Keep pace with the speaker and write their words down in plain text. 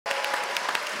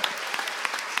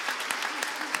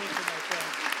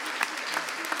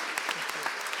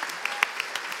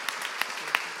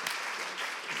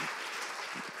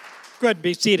Go ahead and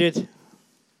be seated.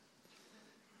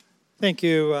 Thank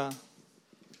you,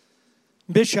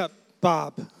 Bishop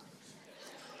Bob.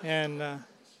 And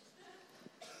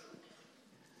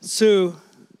Sue,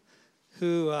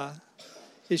 who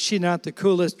is she not the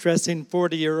coolest dressing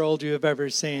 40-year-old you have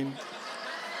ever seen?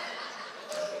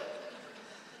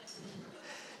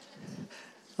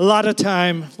 A lot of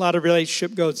time, a lot of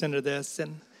relationship goes into this,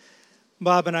 and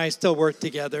Bob and I still work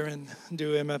together and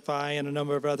do MFI and a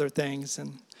number of other things,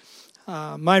 and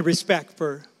my respect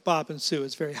for Bob and Sue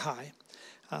is very high.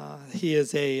 He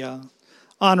is a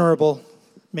honorable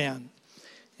man,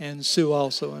 and Sue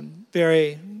also, and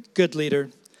very good leader,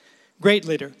 great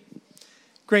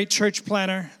church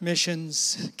planner,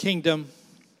 missions, kingdom.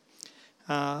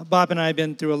 Bob and I have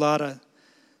been through a lot of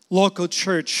local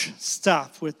church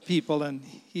stuff with people, and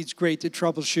he's great to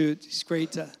troubleshoot. He's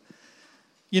great to,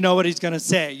 you know what he's going to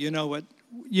say. You know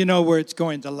where it's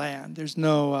going to land. There's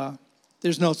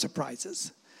no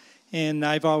surprises, and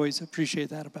I've always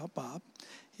appreciated that about Bob.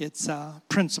 It's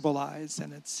principalized,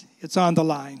 and it's on the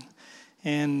line,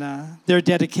 and their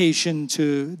dedication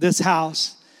to this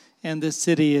house and this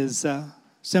city is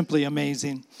simply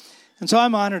amazing. And so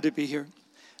I'm honored to be here,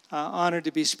 honored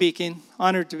to be speaking,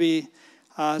 honored to be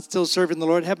still serving the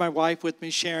Lord. I have my wife with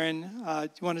me, Sharon. Do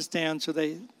you want to stand so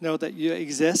they know that you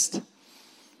exist?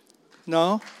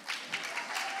 No?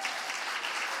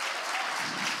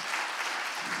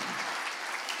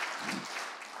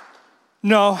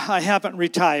 No, I haven't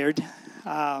retired.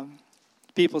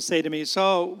 People say to me,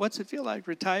 so what's it feel like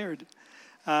retired?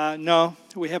 No,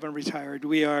 we haven't retired.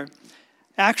 We are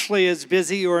actually as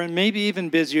busy or maybe even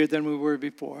busier than we were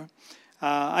before.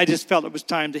 I just felt it was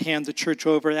time to hand the church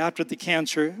over after the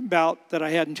cancer bout that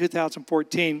I had in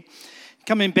 2014.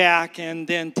 Coming back and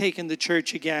then taking the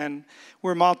church again.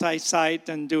 We're multi-site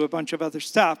and do a bunch of other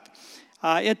stuff.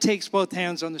 It takes both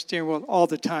hands on the steering wheel all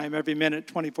the time, every minute,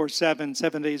 24/7,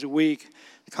 7 days a week.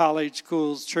 College,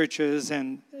 schools, churches,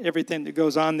 and everything that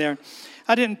goes on there.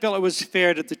 I didn't feel it was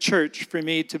fair to the church for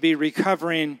me to be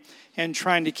recovering and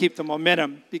trying to keep the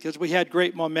momentum, because we had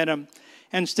great momentum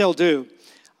and still do.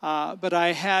 But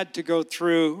I had to go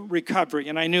through recovery,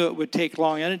 and I knew it would take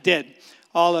long, and it did.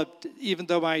 Even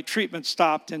though my treatment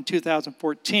stopped in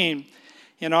 2014,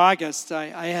 in August,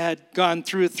 I had gone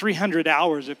through 300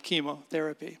 hours of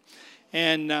chemotherapy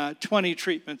and 20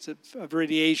 treatments of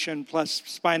radiation plus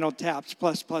spinal taps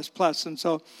plus. And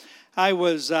so I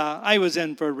was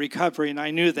in for recovery, and I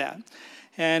knew that.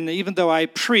 And even though I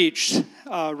preached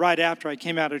right after I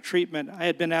came out of treatment, I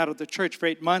had been out of the church for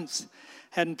 8 months.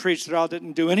 Hadn't preached at all,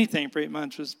 didn't do anything for 8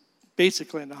 months, was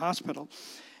basically in the hospital.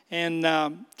 And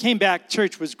came back,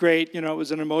 church was great. You know, it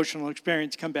was an emotional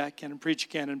experience, come back in and preach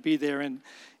again and be there and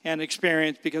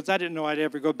experience, because I didn't know I'd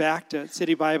ever go back to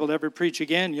City Bible to ever preach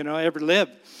again, ever live.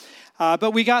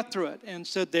 But we got through it and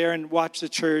stood there and watched the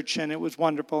church, and it was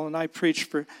wonderful. And I preached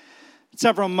for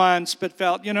several months, but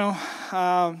felt,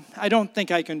 I don't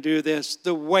think I can do this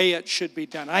the way it should be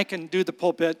done. I can do the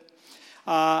pulpit.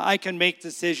 I can make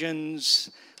decisions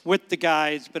with the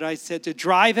guys, but I said to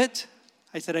drive it,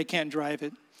 I said I can't drive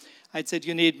it. I said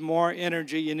you need more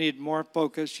energy, you need more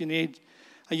focus, you need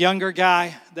a younger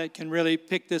guy that can really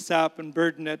pick this up and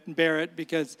burden it and bear it,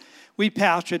 because we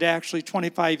pastored actually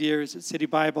 25 years at City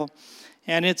Bible,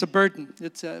 and it's a burden.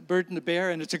 It's a burden to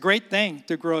bear, and it's a great thing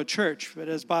to grow a church, but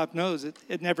as Bob knows,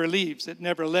 it never leaves, it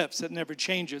never lifts, it never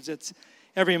changes. It's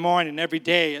every morning, every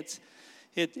day,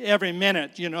 every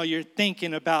minute, you're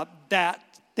thinking about that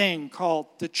thing called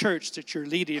the church that you're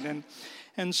leading.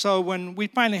 And so when we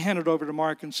finally handed over to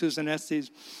Mark and Susan Estes,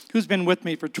 who's been with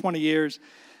me for 20 years,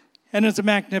 and is a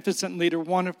magnificent leader,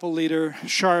 wonderful leader,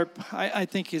 sharp. I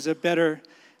think he's a better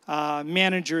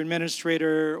manager,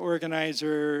 administrator,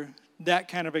 organizer, that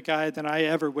kind of a guy than I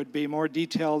ever would be, more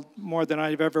detailed, more than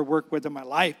I've ever worked with in my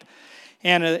life.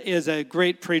 And is a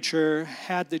great preacher,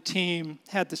 had the team,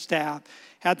 had the staff,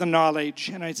 had the knowledge.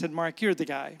 And I said, Mark, you're the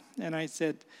guy. And I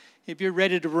said, if you're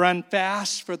ready to run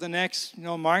fast for the next,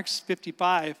 Mark's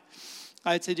 55,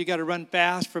 I said, you got to run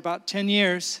fast for about 10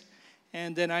 years.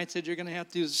 And then I said, you're going to have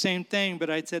to do the same thing.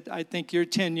 But I said, I think your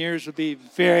 10 years will be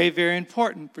very, very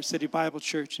important for City Bible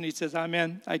Church. And he says, I'm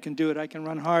in. I can do it. I can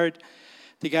run hard.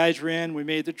 The guys were in. We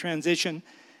made the transition.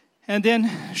 And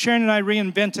then Sharon and I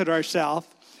reinvented ourselves,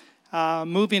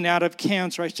 moving out of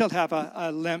cancer. I still have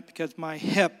a limp because my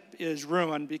hip is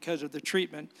ruined because of the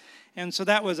treatment. And so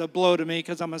that was a blow to me,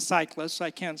 because I'm a cyclist, so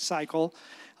I can't cycle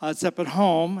except at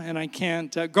home, and I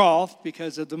can't golf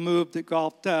because of the move that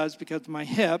golf does because of my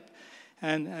hip.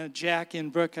 And Jack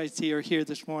and Brooke, I see, are here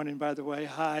this morning, by the way.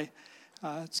 Hi.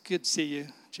 It's good to see you,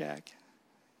 Jack.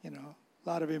 A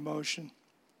lot of emotion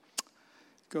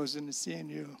goes into seeing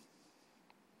you.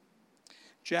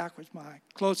 Jack was my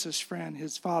closest friend,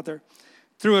 his father,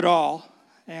 through it all.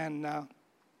 And,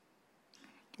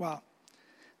 wow,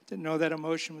 didn't know that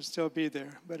emotion would still be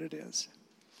there, but it is.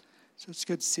 So it's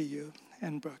good to see you.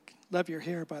 And Brooke, love your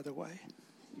hair, by the way.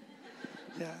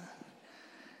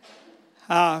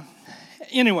 Yeah.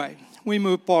 Anyway, we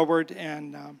move forward,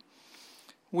 and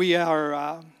we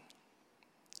are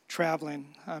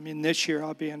traveling. I mean, this year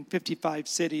I'll be in 55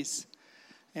 cities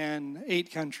and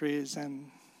 8 countries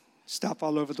and stuff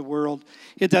all over the world.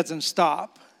 It doesn't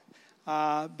stop,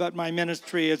 but my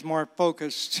ministry is more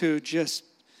focused to just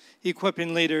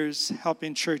equipping leaders,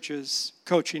 helping churches,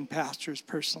 coaching pastors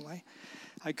personally.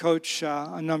 I coach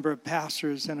a number of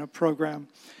pastors in a program.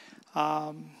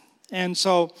 And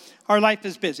so our life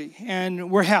is busy,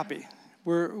 and we're happy.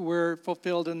 We're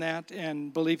fulfilled in that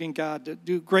and believing God to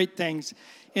do great things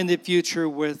in the future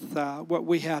with what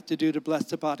we have to do to bless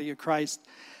the body of Christ.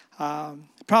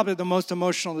 Probably the most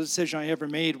emotional decision I ever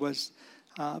made was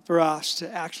for us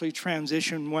to actually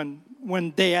transition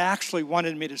when they actually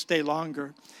wanted me to stay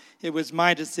longer. It was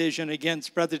my decision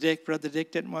against Brother Dick. Brother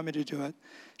Dick didn't want me to do it.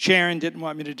 Sharon didn't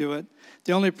want me to do it.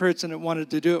 The only person that wanted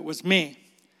to do it was me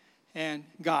and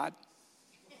God.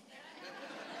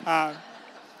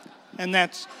 And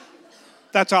that's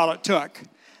all it took.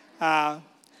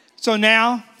 So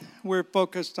now we're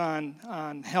focused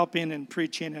on helping and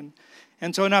preaching.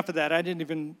 And so enough of that. I didn't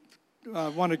even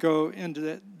want to go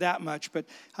into that much. But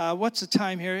what's the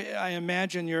time here? I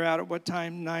imagine you're out at what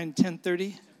time?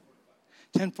 10:30?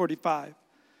 10:45.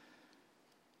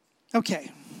 Okay,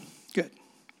 good.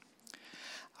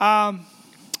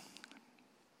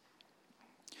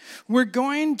 We're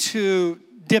going to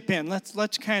dip in.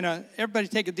 Let's kind of, everybody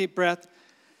take a deep breath.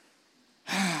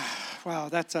 Wow,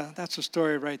 that's a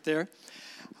story right there.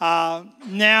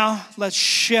 Now let's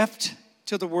shift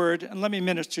to the Word, and let me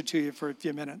minister to you for a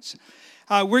few minutes.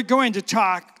 We're going to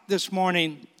talk this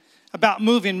morning about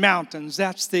moving mountains.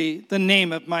 That's the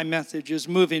name of my message, is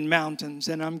Moving Mountains.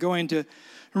 And I'm going to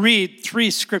read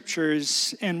 3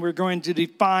 scriptures, and we're going to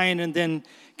define and then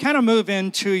kind of move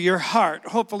into your heart.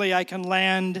 Hopefully I can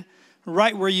land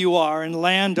right where you are and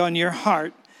land on your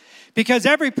heart. Because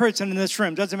every person in this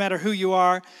room, doesn't matter who you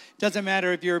are, doesn't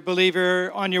matter if you're a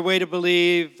believer on your way to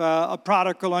believe, a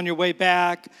prodigal on your way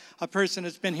back, a person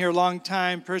that's been here a long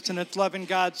time, person that's loving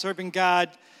God, serving God,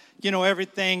 you know,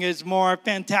 everything is more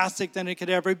fantastic than it could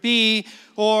ever be,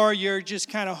 or you're just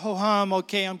kind of ho-hum,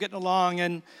 okay, I'm getting along,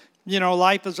 and, you know,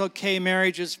 life is okay,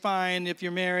 marriage is fine if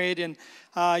you're married, and,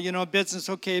 you know, business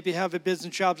okay if you have a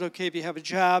business, job's okay if you have a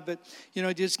job, but, you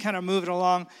know, just kind of moving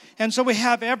along. And so we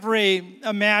have every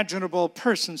imaginable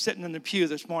person sitting in the pew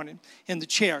this morning, in the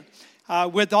chair,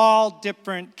 with all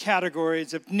different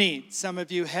categories of needs. Some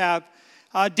of you have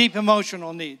deep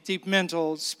emotional needs, deep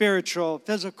mental, spiritual,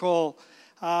 physical,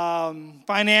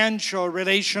 financial,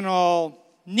 relational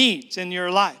needs in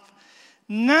your life.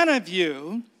 None of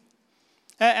you,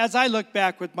 as I look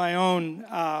back with my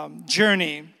own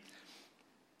journey,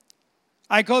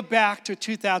 I go back to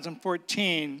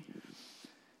 2014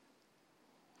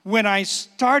 when I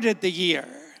started the year,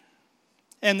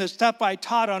 and the stuff I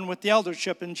taught on with the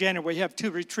eldership in January. We have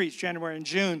 2 retreats, January and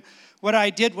June. What I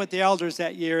did with the elders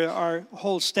that year, our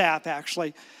whole staff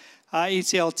actually,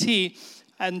 ACLT,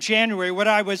 in January, what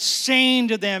I was saying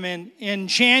to them in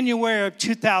January of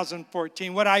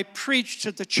 2014, what I preached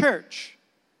to the church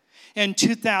in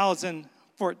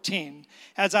 2014,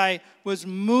 as I was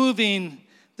moving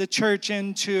the church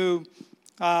into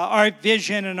our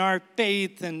vision and our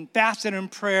faith and fasting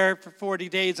and prayer for 40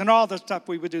 days and all the stuff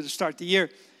we would do to start the year,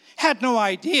 had no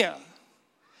idea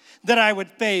that I would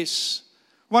face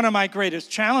one of my greatest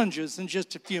challenges in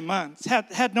just a few months.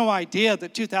 Had no idea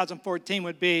that 2014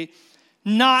 would be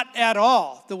not at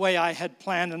all the way I had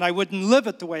planned, and I wouldn't live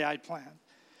it the way I'd planned.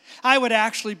 I would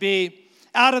actually be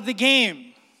out of the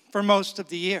game for most of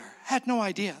the year. Had no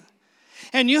idea.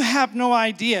 And you have no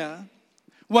idea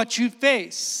what you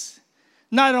face,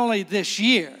 not only this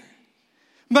year,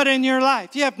 but in your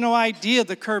life. You have no idea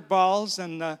the curveballs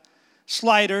and the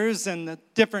sliders and the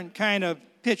different kind of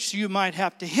pitch you might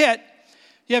have to hit.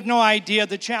 You have no idea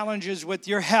the challenges with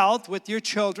your health, with your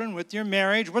children, with your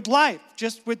marriage, with life,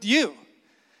 just with you.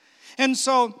 And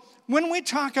so when we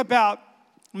talk about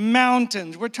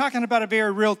mountains, we're talking about a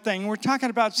very real thing. We're talking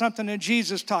about something that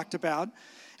Jesus talked about.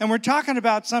 And we're talking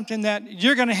about something that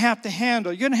you're going to have to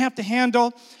handle. You're going to have to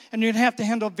handle, and you're going to have to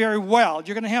handle very well.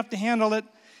 You're going to have to handle it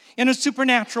in a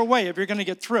supernatural way if you're going to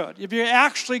get through it. If you're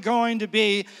actually going to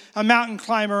be a mountain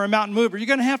climber or a mountain mover, you're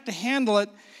going to have to handle it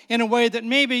in a way that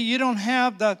maybe you don't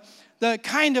have the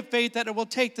kind of faith that it will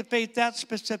take to face that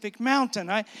specific mountain.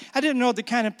 I didn't know the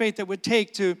kind of faith it would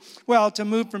take to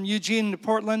move from Eugene to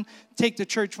Portland, take the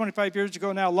church 25 years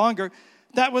ago, now longer.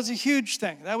 That was a huge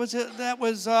thing. That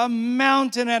was a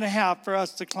mountain and a half for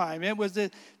us to climb. It was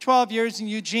 12 years in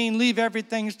Eugene, leave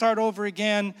everything, start over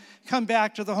again, come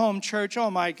back to the home church.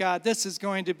 Oh my God, this is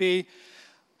going to be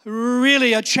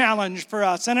really a challenge for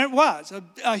us. And it was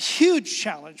a huge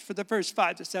challenge for the first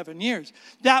 5 to 7 years.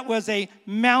 That was a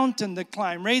mountain to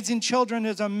climb. Raising children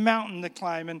is a mountain to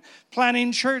climb. And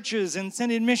planning churches and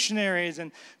sending missionaries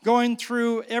and going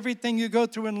through everything you go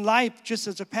through in life just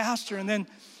as a pastor. And then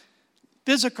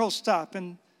physical stuff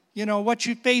and, what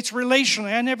you face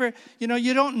relationally.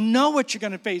 You don't know what you're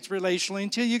going to face relationally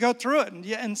until you go through it.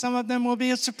 And some of them will be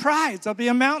a surprise. They'll be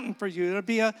a mountain for you.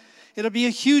 It'll be a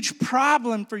huge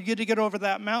problem for you to get over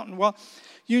that mountain. Well,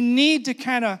 you need to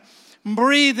kind of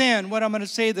breathe in what I'm going to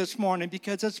say this morning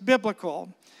because it's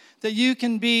biblical that you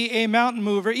can be a mountain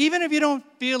mover. Even if you don't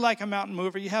feel like a mountain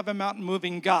mover, you have a mountain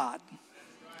moving God.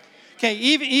 Okay,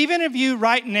 even if you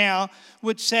right now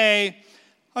would say,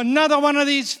 another one of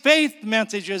these faith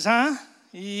messages, huh?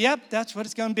 Yep, that's what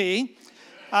it's going to be.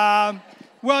 I'm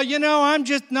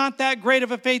just not that great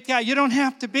of a faith guy. You don't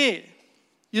have to be.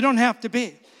 You don't have to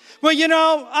be. Well,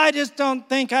 I just don't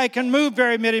think I can move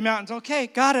very many mountains. Okay,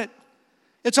 got it.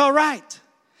 It's all right.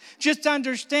 Just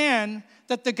understand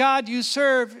that the God you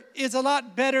serve is a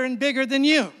lot better and bigger than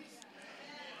you.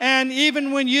 And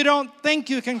even when you don't think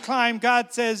you can climb,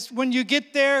 God says, when you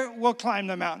get there, we'll climb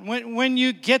the mountain. When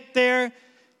you get there,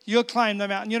 you'll climb the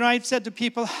mountain. I've said to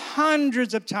people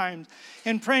hundreds of times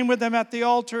in praying with them at the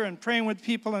altar and praying with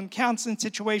people in counseling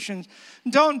situations,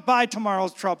 don't buy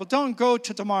tomorrow's trouble. Don't go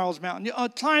to tomorrow's mountain.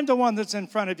 Climb the one that's in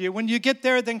front of you. When you get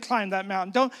there, then climb that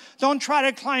mountain. Don't try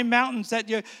to climb mountains that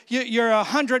you're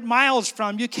 100 miles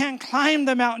from. You can't climb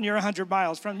the mountain you're 100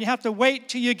 miles from. You have to wait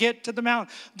till you get to the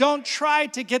mountain. Don't try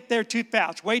to get there too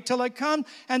fast. Wait till it comes,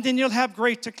 and then you'll have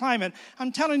grace to climb it.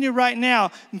 I'm telling you right now,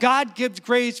 God gives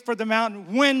grace for the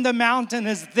mountain when the mountain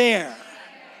is there.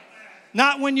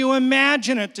 Not when you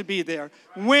imagine it to be there.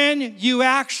 When you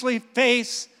actually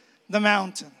face the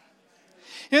mountain.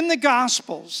 In the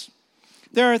Gospels,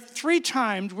 there are 3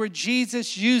 times where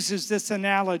Jesus uses this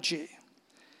analogy.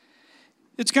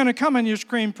 It's going to come on your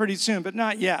screen pretty soon, but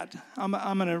not yet. I'm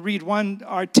going to read one.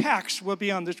 Our text will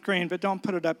be on the screen, but don't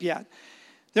put it up yet.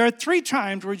 There are 3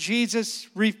 times where Jesus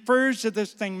refers to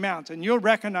this thing mountain. You'll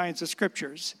recognize the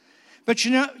scriptures. But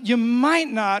you might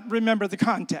not remember the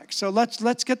context. So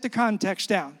let's get the context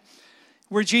down.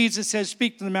 Where Jesus says,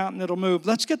 speak to the mountain, it'll move.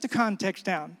 Let's get the context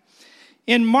down.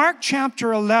 In Mark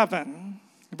chapter 11,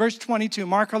 verse 22,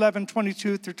 Mark 11,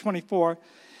 22 through 24,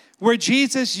 where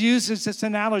Jesus uses this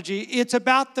analogy, it's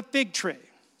about the fig tree.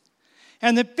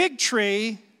 And the fig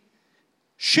tree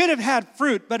should have had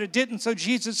fruit, but it didn't, so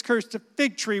Jesus cursed the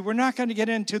fig tree. We're not going to get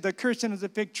into the cursing of the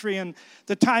fig tree and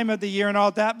the time of the year and all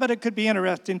that, but it could be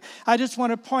interesting. I just want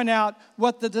to point out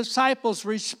what the disciples'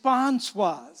 response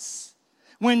was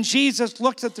when Jesus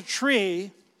looked at the tree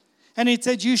and he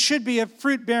said, you should be a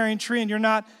fruit-bearing tree and you're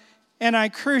not, and I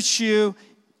curse you.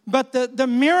 But the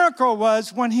miracle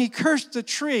was when he cursed the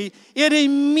tree, it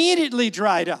immediately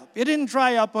dried up. It didn't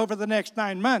dry up over the next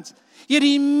 9 months. It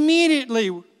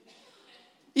immediately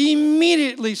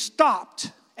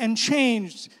stopped and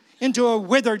changed into a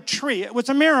withered tree. It was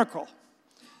a miracle.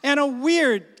 And a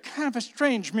weird, kind of a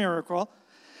strange miracle.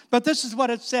 But this is what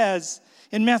it says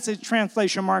in Message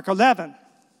Translation, Mark 11.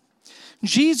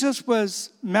 Jesus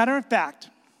was, matter of fact,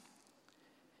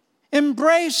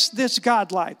 embrace this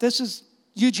God life. This is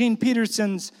Eugene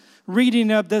Peterson's reading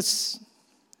of this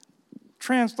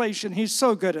translation. He's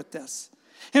so good at this.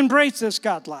 Embrace this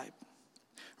God life.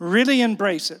 Really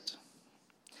embrace it.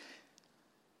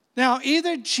 Now,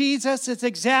 either Jesus is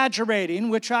exaggerating,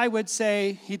 which I would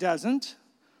say he doesn't,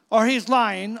 or he's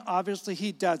lying, obviously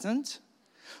he doesn't,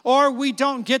 or we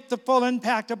don't get the full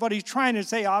impact of what he's trying to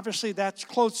say, obviously that's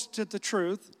close to the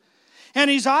truth. And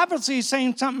he's obviously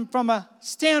saying something from a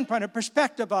standpoint, a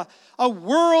perspective, a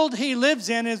world he lives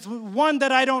in is one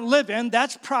that I don't live in,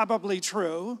 that's probably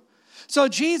true. So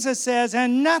Jesus says,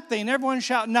 and nothing, everyone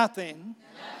shout nothing.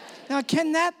 Now,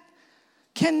 can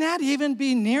that even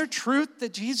be near truth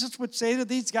that Jesus would say to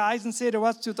these guys and say to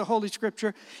us through the Holy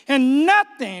Scripture? And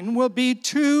nothing will be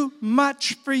too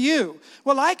much for you.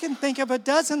 Well, I can think of a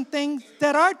dozen things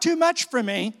that are too much for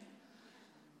me.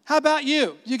 How about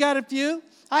you? You got a few?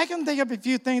 I can think of a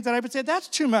few things that I would say, that's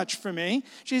too much for me.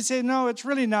 She'd say, no, it's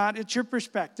really not. It's your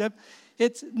perspective.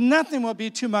 Nothing will be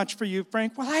too much for you,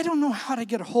 Frank. Well, I don't know how to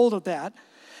get a hold of that.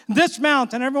 This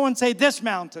mountain, everyone say this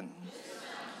mountain.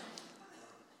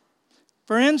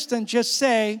 For instance, just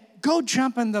say, go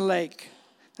jump in the lake.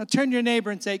 Now turn to your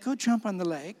neighbor and say, go jump on the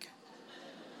lake.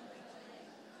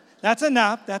 That's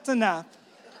enough. That's enough.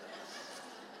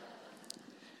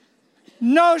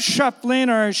 No shuffling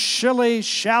or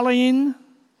shilly-shallying.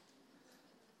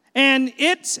 And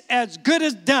it's as good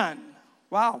as done.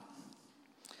 Wow.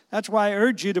 That's why I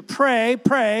urge you to pray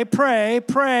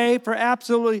for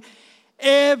absolutely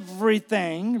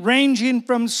everything, ranging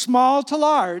from small to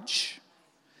large.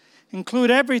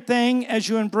 Include everything as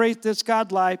you embrace this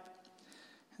God life.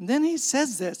 And then he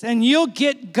says this, and you'll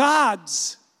get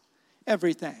God's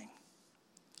everything.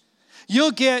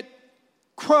 You'll get,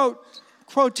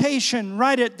 quotation,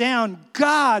 write it down,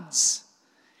 God's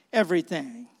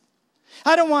everything.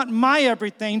 I don't want my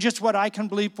everything, just what I can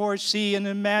believe for, see, and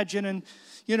imagine. And,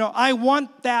 I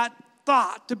want that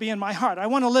thought to be in my heart. I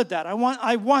want to live that. I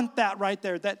want that right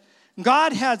there, that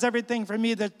God has everything for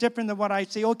me that's different than what I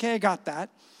see. Okay, I got that.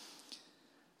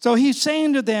 So he's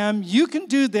saying to them, you can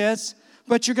do this,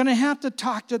 but you're going to have to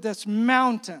talk to this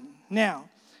mountain. Now,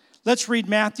 let's read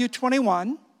Matthew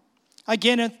 21.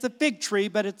 Again, it's the fig tree,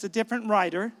 but it's a different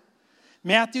writer.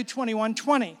 Matthew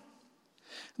 21:20.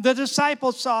 The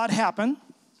disciples saw it happen.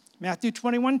 Matthew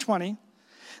 21:20.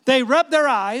 They rubbed their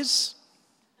eyes,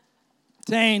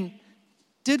 saying,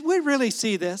 did we really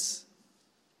see this?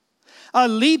 A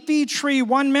leafy tree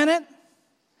 1 minute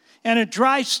and a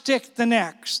dry stick the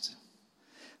next.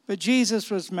 But Jesus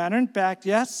was matter of fact,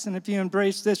 yes, and if you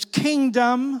embrace this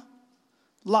kingdom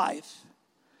life,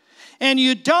 and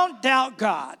you don't doubt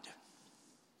God,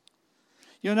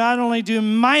 you'll not only do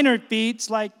minor feats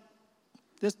like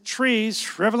this tree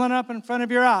shriveling up in front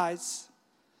of your eyes,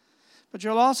 but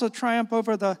you'll also triumph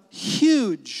over the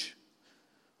huge,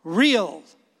 real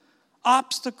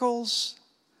obstacles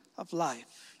of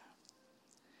life.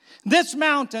 This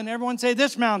mountain, everyone say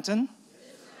this mountain.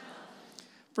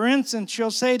 For instance,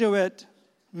 you'll say to it,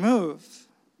 move,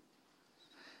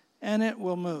 and it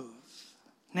will move.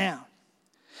 Now,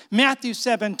 Matthew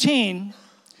 17,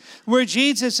 where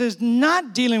Jesus is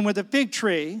not dealing with a fig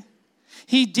tree,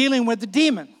 he's dealing with the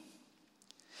demon.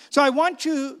 So I want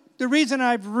you, the reason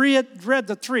I've read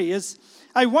the three is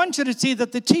I want you to see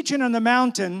that the teaching on the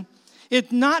mountain,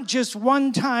 it's not just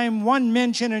one time, one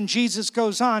mention, and Jesus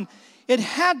goes on. It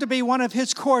had to be one of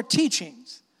his core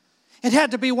teachings. It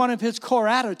had to be one of his core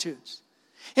attitudes.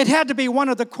 It had to be one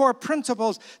of the core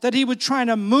principles that he was trying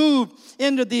to move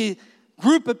into the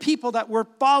group of people that were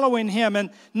following him. And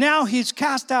now he's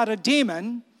cast out a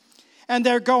demon, and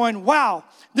they're going, wow,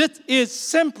 this is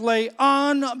simply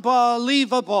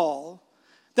unbelievable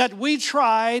that we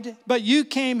tried, but you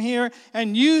came here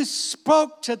and you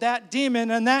spoke to that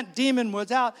demon and that demon was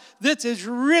out. This is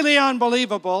really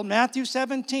unbelievable. Matthew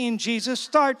 17, Jesus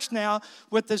starts now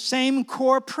with the same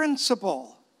core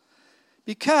principle.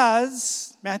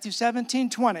 Because, Matthew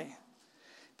 17:20,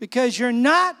 because you're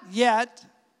not yet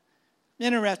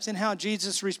interested in how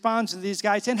Jesus responds to these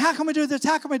guys saying, how can we do this?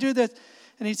 How can we do this?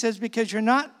 And he says, because you're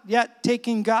not yet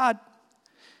taking God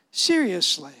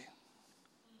seriously.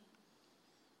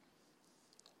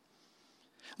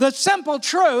 The simple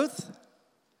truth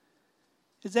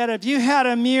is that if you had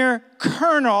a mere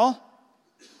kernel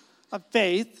of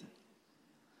faith,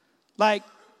 like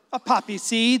a poppy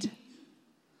seed,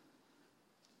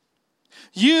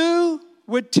 you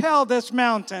would tell this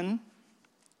mountain,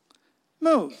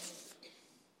 move.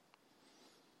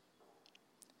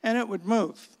 And it would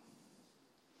move.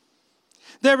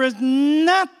 There is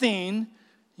nothing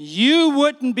you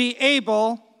wouldn't be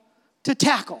able to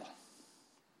tackle.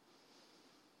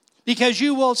 Because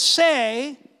you will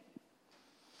say,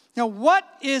 now what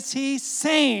is he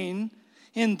saying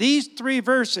in these three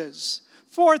verses?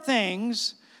 Four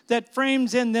things that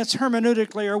frames in this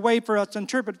hermeneutically or way for us to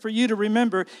interpret, for you to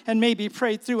remember and maybe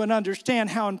pray through and understand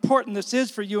how important this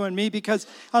is for you and me, because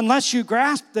unless you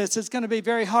grasp this, it's going to be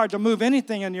very hard to move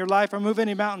anything in your life or move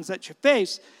any mountains that you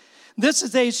face. This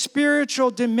is a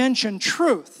spiritual dimension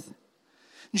truth.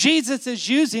 Jesus is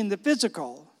using the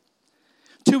physical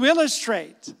to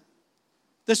illustrate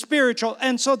the spiritual.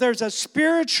 And so there's a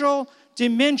spiritual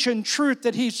dimension truth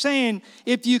that he's saying,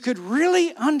 if you could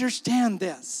really understand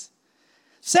this.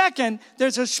 Second,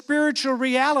 there's a spiritual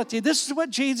reality. This is what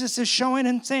Jesus is showing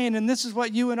and saying, and this is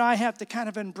what you and I have to kind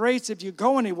of embrace if you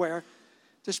go anywhere,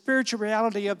 the spiritual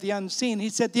reality of the unseen. He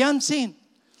said, the unseen.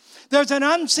 There's an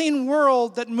unseen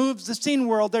world that moves the seen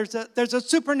world. There's a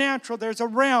supernatural, there's a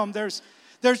realm, there's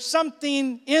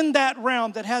something in that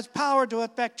realm that has power to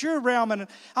affect your realm, and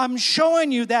I'm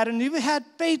showing you that. And if you had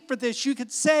faith for this, you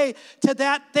could say to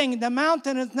that thing, the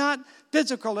mountain is not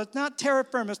physical. It's not terra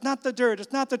firma. It's not the dirt.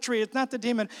 It's not the tree. It's not the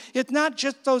demon. It's not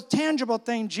just those tangible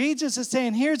things. Jesus is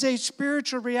saying, here's a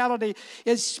spiritual reality.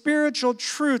 It's spiritual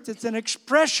truth. It's an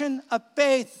expression of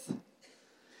faith.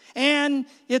 And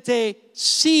it's a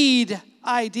seed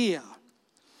idea.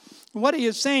 What he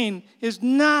is saying is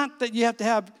not that you have to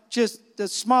have just the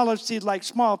smaller seed like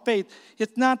small faith.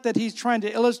 It's not that he's trying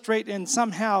to illustrate and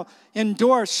somehow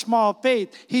endorse small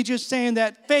faith. He's just saying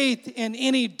that faith in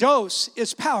any dose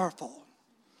is powerful.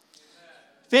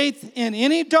 Faith in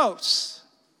any dose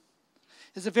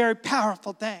is a very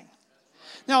powerful thing.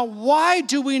 Now, why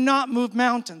do we not move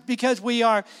mountains? Because we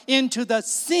are into the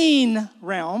seen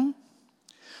realm.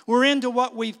 We're into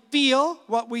what we feel,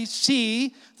 what we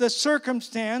see, the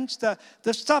circumstance, the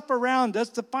stuff around us,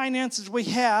 the finances we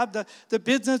have, the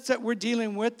business that we're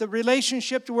dealing with, the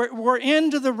relationships. We're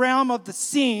into the realm of the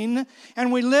seen,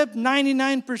 and we live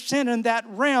 99% in that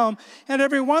realm. And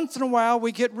every once in a while,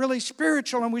 we get really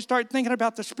spiritual, and we start thinking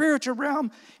about the spiritual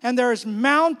realm, and there's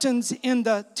mountains in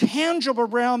the tangible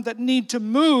realm that need to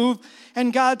move.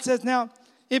 And God says, now,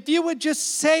 if you would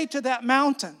just say to that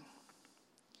mountain,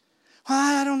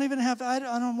 I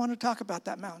don't want to talk about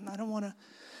that mountain. I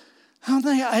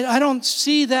don't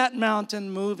see that mountain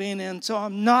moving, and so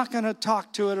I'm not going to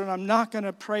talk to it, and I'm not going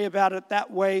to pray about it that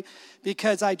way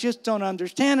because I just don't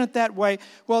understand it that way.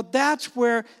 Well, that's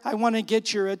where I want to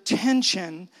get your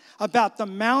attention about the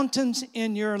mountains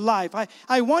in your life.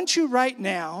 I want you right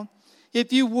now,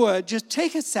 if you would, just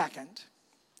take a second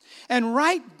and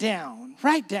write down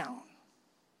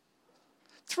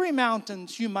 3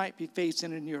 mountains you might be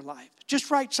facing in your life.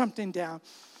 Just write something down.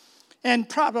 And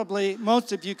probably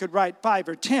most of you could write 5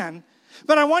 or 10.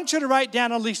 But I want you to write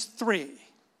down at least 3.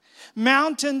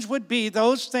 Mountains would be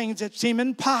those things that seem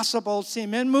impossible,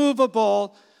 seem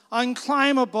immovable,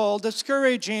 unclimbable,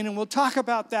 discouraging. And we'll talk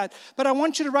about that. But I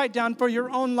want you to write down for your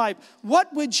own life.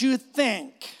 What would you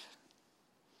think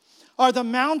are the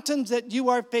mountains that you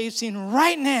are facing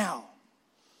right now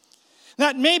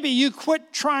that maybe you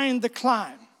quit trying to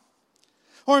climb?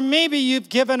 Or maybe you've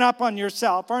given up on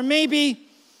yourself. Or maybe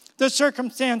the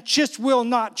circumstance just will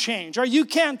not change. Or you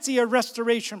can't see a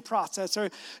restoration process.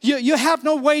 Or you have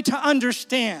no way to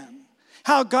understand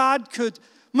how God could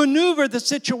maneuver the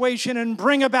situation and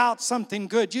bring about something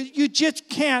good. You just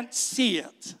can't see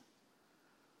it.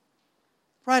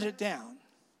 Write it down.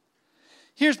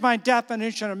 Here's my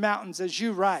definition of mountains as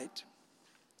you write.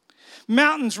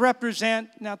 Mountains represent,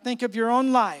 now think of your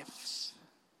own life.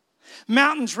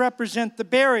 Mountains represent the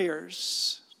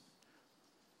barriers,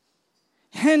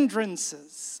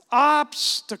 hindrances,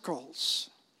 obstacles,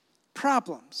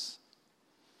 problems,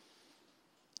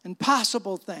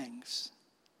 impossible things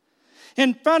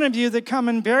in front of you that come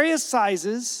in various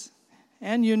sizes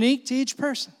and unique to each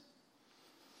person.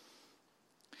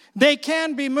 They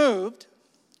can be moved,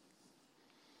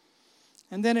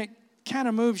 and then it kind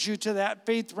of moves you to that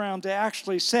faith realm to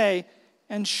actually say,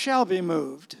 and shall be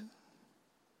moved.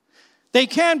 They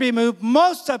can be moved.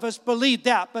 Most of us believe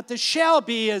that, but the shall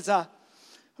be is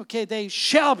they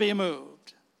shall be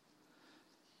moved.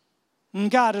 And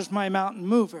God is my mountain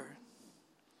mover.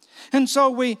 And so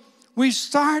we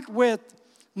start with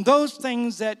those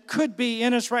things that could be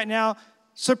in us right now.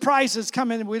 Surprises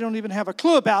come in we don't even have a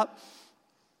clue about.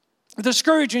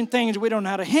 Discouraging things we don't know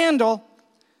how to handle.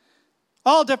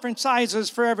 All different sizes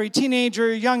for every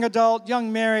teenager, young adult,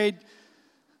 young married,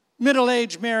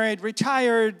 middle-aged married,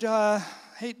 retired,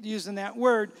 hate using that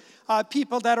word,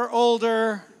 people that are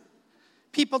older,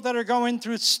 people that are going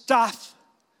through stuff.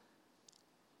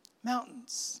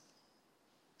 Mountains,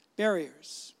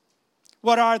 barriers.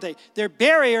 What are they? They're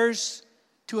barriers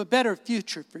to a better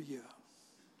future for you.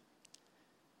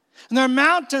 And they're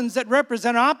mountains that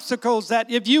represent obstacles that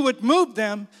if you would move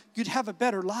them, you'd have a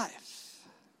better life.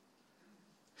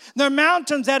 They're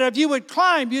mountains that if you would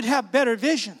climb, you'd have better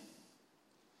vision.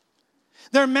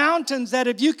 They're mountains that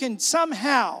if you can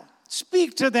somehow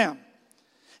speak to them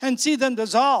and see them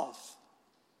dissolve,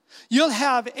 you'll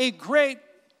have a great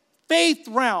faith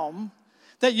realm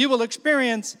that you will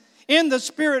experience in the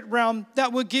spirit realm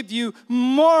that will give you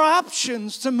more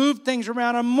options to move things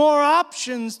around and more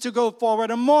options to go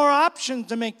forward and more options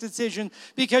to make decisions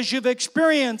because you've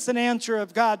experienced an answer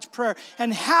of God's prayer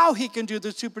and how He can do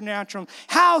the supernatural,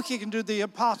 how He can do the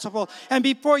impossible. And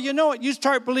before you know it, you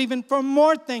start believing for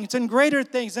more things and greater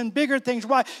things and bigger things.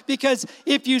 Why? Because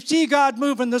if you see God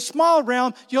move in the small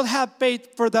realm, you'll have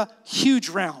faith for the huge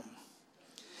realm.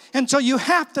 And so you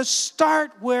have to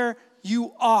start where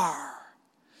you are.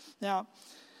 Now,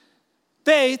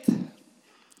 faith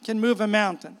can move a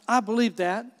mountain. I believe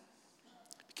that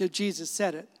because Jesus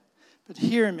said it. But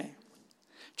hear me.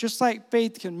 Just like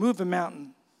faith can move a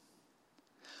mountain,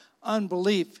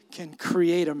 unbelief can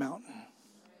create a mountain.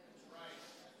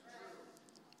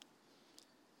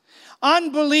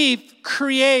 Unbelief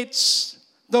creates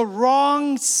the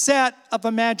wrong set of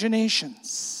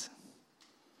imaginations.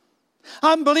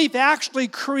 Unbelief actually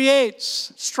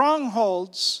creates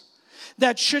strongholds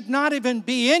that should not even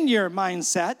be in your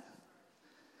mindset,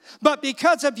 but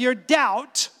because of your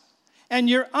doubt and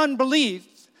your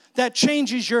unbelief that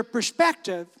changes your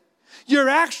perspective, you're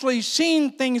actually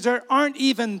seeing things that aren't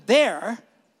even there,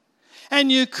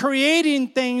 and you're creating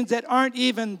things that aren't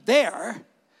even there,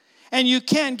 and you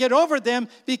can't get over them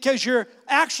because you're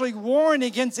actually warring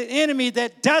against an enemy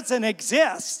that doesn't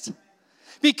exist.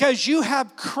 Because you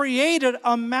have created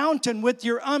a mountain with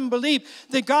your unbelief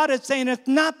that God is saying it's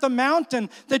not the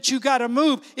mountain that you got to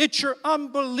move. It's your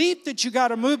unbelief that you got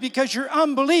to move, because your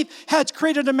unbelief has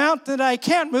created a mountain that I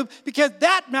can't move because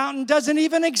that mountain doesn't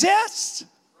even exist.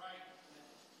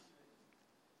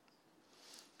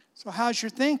 So how's your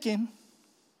thinking?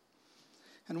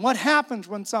 And what happens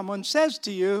when someone says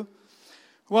to you,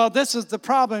 well, this is the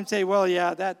problem? And say, well,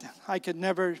 yeah, that I could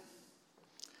never...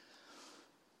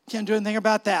 Can't do anything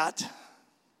about that.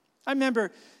 I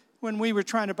remember when we were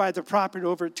trying to buy the property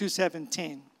over at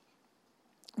 217.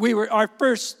 We were our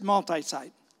first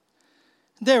multi-site.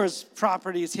 There was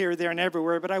properties here, there, and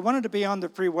everywhere, but I wanted to be on the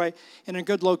freeway in a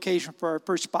good location for our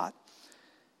first spot.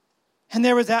 And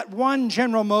there was that one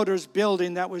General Motors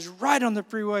building that was right on the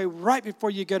freeway, right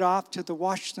before you get off to the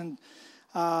Washington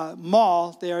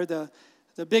Mall there, the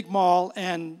big mall,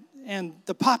 and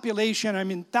the population, I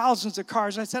mean, thousands of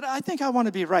cars. I said, I think I want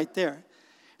to be right there.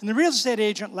 And the real estate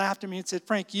agent laughed at me and said,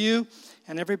 Frank, you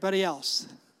and everybody else.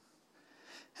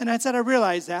 And I said, I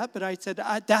realize that, but I said,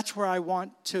 that's where I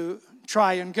want to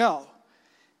try and go.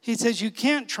 He says, you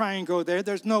can't try and go there.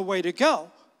 There's no way to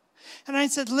go. And I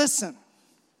said, listen,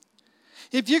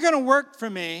 if you're going to work for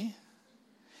me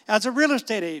as a real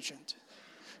estate agent,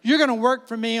 you're going to work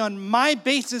for me on my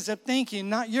basis of thinking,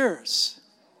 not yours.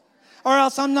 Or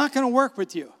else I'm not going to work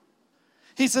with you.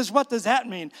 He says, what does that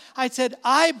mean? I said,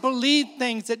 I believe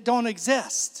things that don't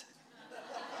exist.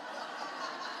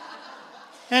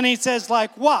 And he says,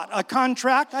 like what? A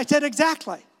contract? I said,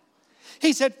 exactly.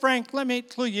 He said, Frank, let me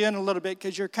clue you in a little bit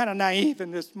because you're kind of naive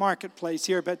in this marketplace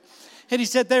here. And he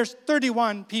said, there's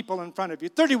 31 people in front of you.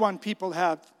 31 people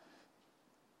have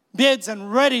bids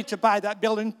and ready to buy that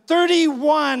building.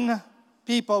 31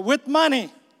 people with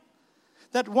money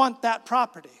that want that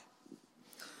property.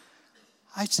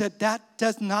 I said, that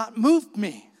does not move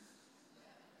me.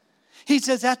 He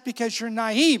says, that's because you're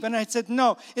naive. And I said,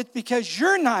 no, it's because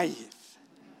you're naive.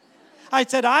 I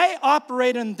said, I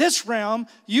operate in this realm.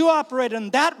 You operate in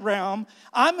that realm.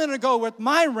 I'm going to go with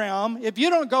my realm. If you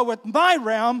don't go with my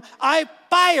realm, I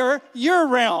fire your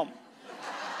realm.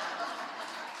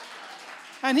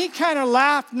 And he kind of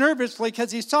laughed nervously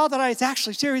because he saw that I was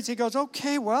actually serious. He goes,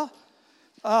 okay, well,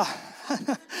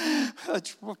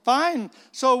 that's fine.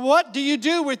 So what do you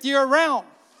do with your realm?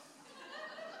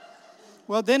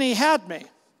 Well, then he had me.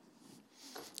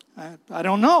 I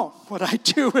don't know what I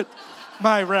do with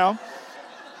my realm.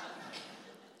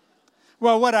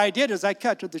 Well, what I did is I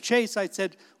cut to the chase. I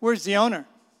said, where's the owner?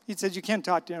 He said, you can't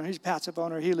talk to him. He's a passive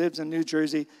owner. He lives in New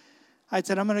Jersey. I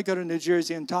said, I'm going to go to New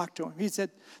Jersey and talk to him. He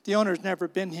said, the owner's never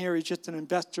been here. He's just an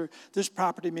investor. This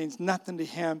property means nothing to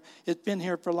him. It's been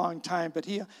here for a long time. But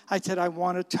I said, I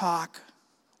want to talk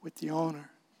with the owner.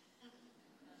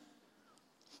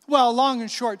 Well, long and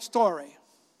short story.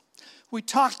 We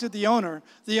talked to the owner.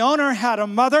 The owner had a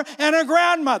mother and a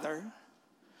grandmother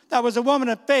that was a woman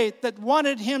of faith that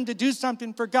wanted him to do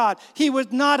something for God. He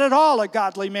was not at all a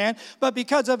godly man, but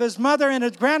because of his mother and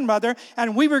his grandmother,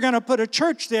 and we were going to put a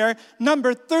church there,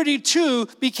 number 32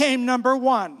 became number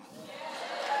 1.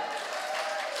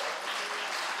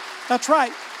 That's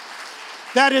right.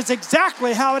 That is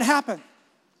exactly how it happened.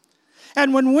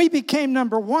 And when we became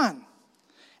number 1,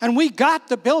 and we got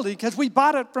the building because we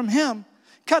bought it from him,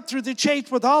 cut through the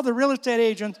chase with all the real estate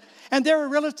agents, and there were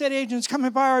real estate agents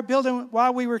coming by our building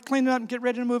while we were cleaning up and getting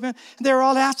ready to move in. And they were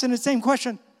all asking the same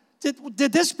question.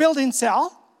 Did this building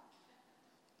sell?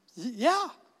 Yeah,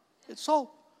 it sold.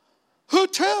 Who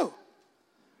to?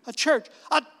 A church.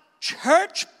 A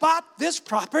church bought this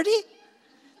property?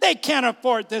 They can't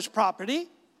afford this property.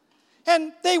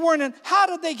 And they weren't in. How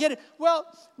did they get it? Well,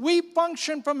 we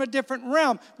function from a different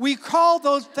realm. We call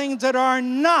those things that are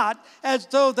not as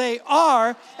though they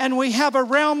are. And we have a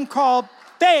realm called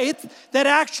faith that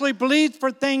actually believes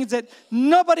for things that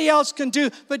nobody else can do.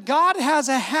 But God has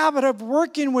a habit of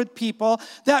working with people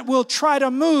that will try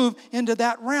to move into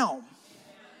that realm.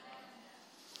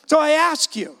 So I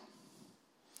ask you,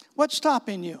 what's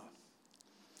stopping you?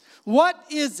 What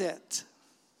is it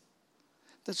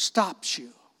that stops you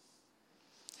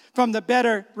from the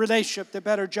better relationship, the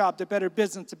better job, the better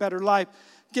business, the better life,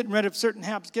 getting rid of certain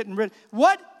habits,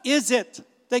 What is it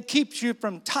that keeps you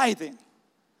from tithing?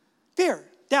 Fear,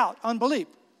 doubt, unbelief.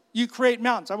 You create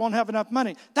mountains. I won't have enough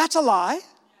money. That's a lie.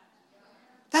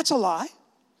 That's a lie.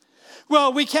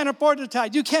 Well, we can't afford to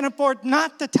tithe. You can't afford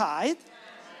not to tithe.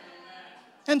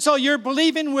 And so you're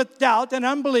believing with doubt and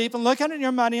unbelief and looking at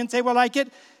your money and say, well, I get,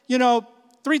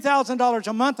 $3,000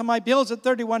 a month and my bill's at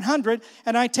 $3,100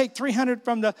 and I take $300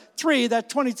 from the $3,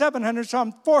 that's $2,700, so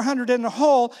I'm $400 in the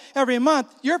hole every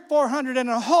month. You're $400 in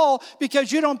a hole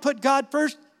because you don't put God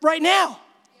first right now.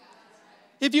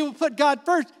 If you put God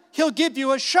first, He'll give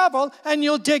you a shovel and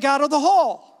you'll dig out of the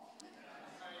hole.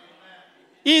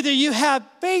 Either you have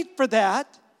faith for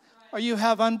that or you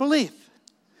have unbelief.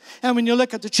 And when you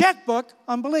look at the checkbook,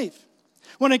 unbelief.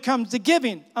 When it comes to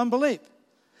giving, unbelief.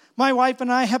 My wife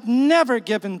and I have never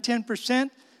given 10%.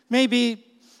 Maybe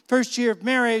first year of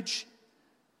marriage,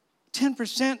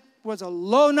 10% was a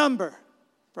low number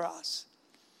for us.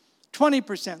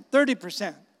 20%,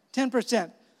 30%,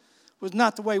 10% was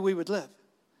not the way we would live.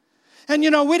 And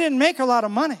we didn't make a lot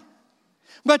of money.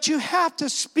 But you have to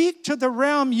speak to the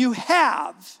realm you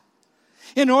have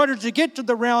in order to get to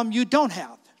the realm you don't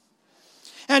have.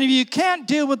 And if you can't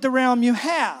deal with the realm you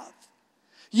have,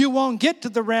 you won't get to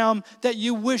the realm that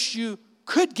you wish you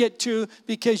could get to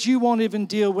because you won't even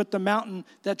deal with the mountain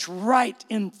that's right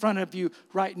in front of you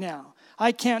right now.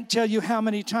 I can't tell you how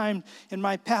many times in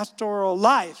my pastoral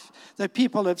life that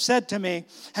people have said to me,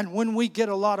 and when we get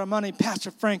a lot of money,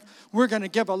 Pastor Frank, we're going to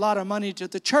give a lot of money to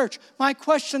the church. My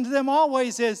question to them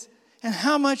always is, and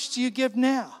how much do you give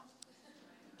now?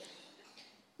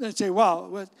 They say,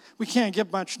 well, we can't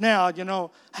give much now,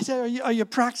 I say, are you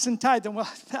practicing tithing? Well,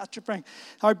 Pastor Frank,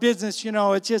 our business,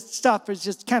 it's just stuff is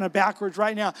just kind of backwards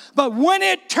right now. But when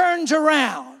it turns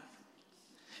around,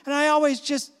 and I always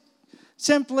just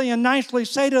simply and nicely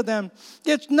say to them,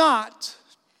 it's not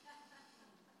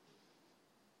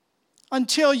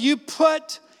until you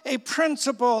put a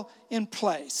principle in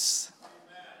place.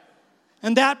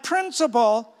 And that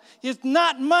principle is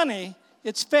not money,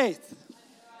 it's faith.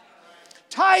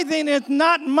 Tithing is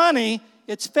not money,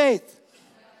 it's faith.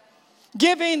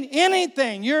 Giving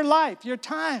anything, your life, your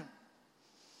time.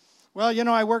 Well,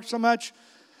 I work so much,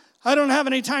 I don't have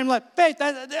any time left. Faith,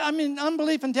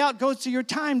 unbelief and doubt goes to your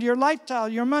time, to your lifestyle,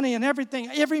 your money, and everything,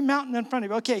 every mountain in front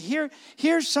of you. Okay,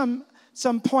 here's some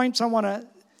points I want to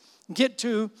get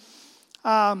to.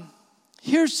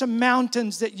 Here's some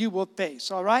mountains that you will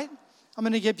face, all right? I'm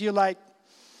going to give you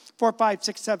 4, 5,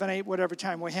 6, 7, 8, whatever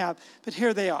time we have, but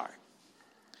here they are.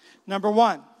 Number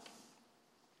 1,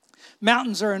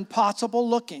 mountains are impossible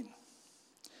looking.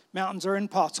 Mountains are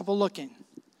impossible looking.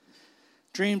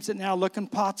 Dreams that now look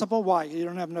impossible. Why? You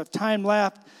don't have enough time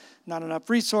left, not enough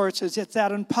resources. It's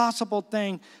that impossible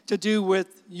thing to do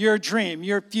with your dream,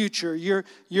 your future,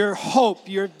 your hope,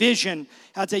 your vision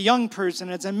as a young person,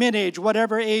 as a mid-age,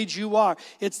 whatever age you are.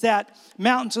 It's that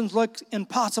mountains look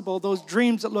impossible, those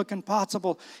dreams that look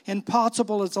impossible.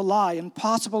 Impossible is a lie.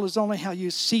 Impossible is only how you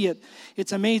see it.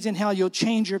 It's amazing how you'll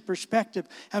change your perspective.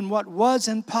 And what was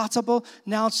impossible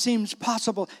now seems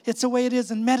possible. It's the way it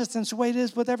is in medicine. It's the way it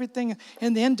is with everything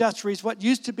in the industries. What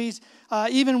used to be,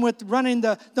 even with running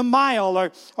the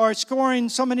mile or scoring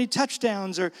so many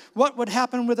touchdowns, or what would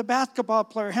happen with a basketball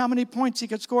player, how many points he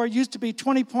could score. It used to be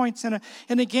 20 points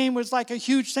in a game was like a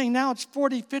huge thing. Now it's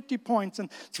 40, 50 points. And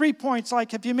 3 points,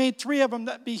 like if you made 3 of them,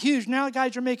 that'd be huge. Now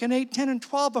guys are making 8, 10, and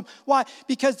 12 of them. Why?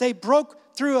 Because they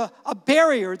broke through a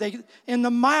barrier. In the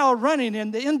mile running,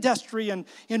 in the industry, and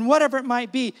in whatever it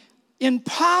might be.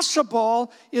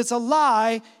 Impossible is a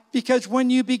lie, because when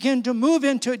you begin to move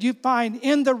into it, you find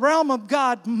in the realm of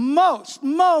God,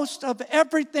 most of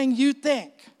everything you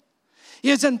think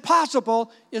is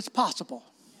impossible is possible.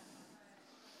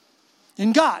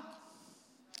 In God,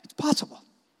 it's possible.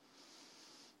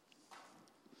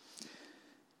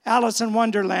 Alice in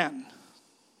Wonderland.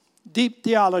 Deep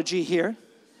theology here.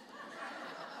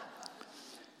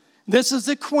 This is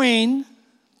the queen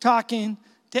talking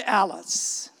to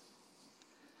Alice.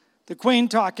 The queen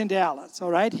talking to Alice. All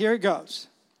right, here it goes.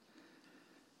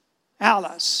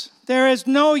 Alice, there is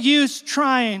no use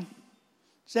trying,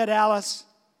 said Alice.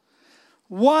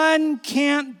 One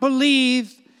can't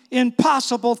believe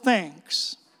impossible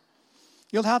things.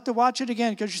 You'll have to watch it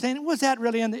again, because you're saying, was that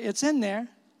really in there? It's in there.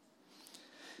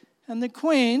 And the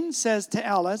queen says to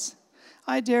Alice,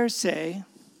 I dare say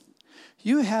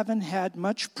you haven't had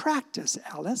much practice,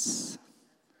 Alice.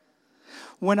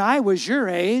 When I was your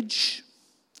age,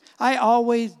 I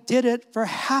always did it for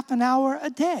half an hour a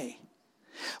day.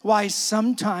 Why,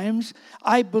 sometimes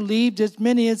I believed as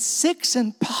many as 6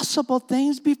 impossible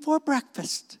things before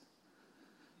breakfast.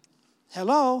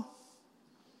 Hello?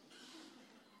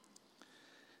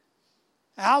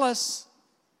 Alice,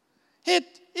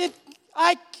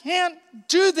 I can't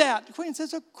do that. The Queen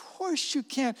says, of course you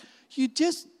can't. You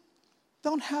just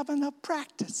don't have enough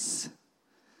practice.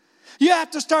 You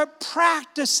have to start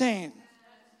practicing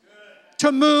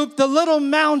to move the little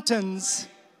mountains.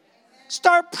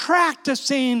 Start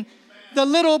practicing the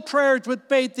little prayers with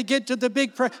faith to get to the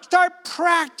big prayer. Start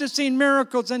practicing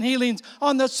miracles and healings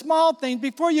on the small things.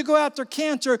 Before you go after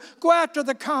cancer, go after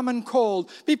the common cold.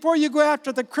 Before you go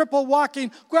after the cripple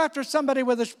walking, go after somebody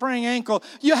with a sprained ankle.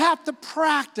 You have to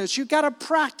practice. You've got to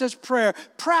practice prayer,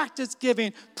 practice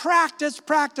giving, practice.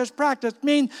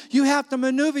 Means you have to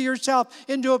maneuver yourself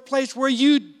into a place where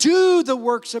you do the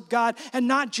works of God and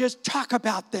not just talk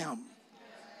about them.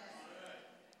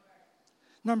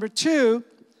 Number 2,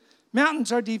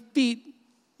 mountains are defeat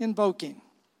invoking.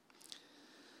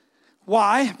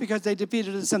 Why? Because they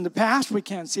defeated us in the past. We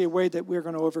can't see a way that we're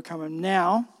going to overcome them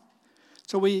now.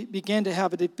 So we begin to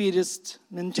have a defeatist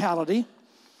mentality.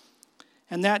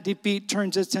 And that defeat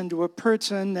turns us into a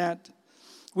person that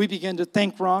we begin to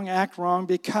think wrong, act wrong,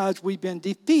 because we've been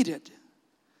defeated.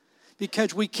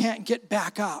 Because we can't get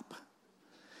back up.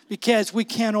 Because we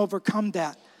can't overcome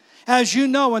that. As you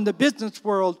know, in the business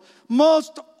world,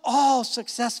 most all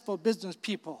successful business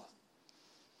people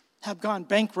have gone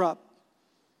bankrupt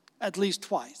at least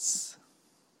twice.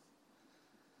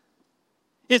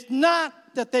 It's not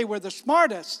that they were the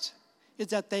smartest, it's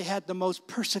that they had the most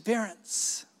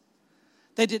perseverance.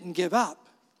 They didn't give up.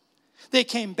 They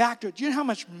came back to it. Do you know how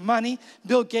much money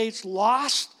Bill Gates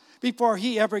lost before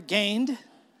he ever gained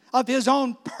of his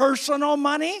own personal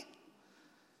money?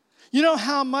 You know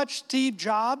how much Steve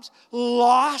Jobs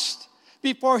lost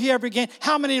before he ever gained?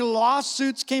 How many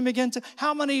lawsuits came against him?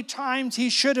 How many times he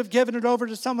should have given it over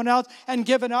to someone else and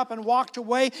given up and walked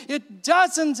away? It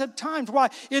dozens of times. Why?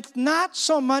 It's not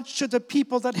so much to the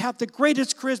people that have the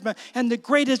greatest charisma and the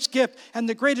greatest gift and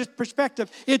the greatest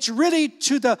perspective. It's really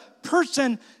to the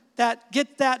person that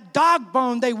gets that dog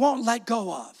bone they won't let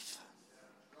go of.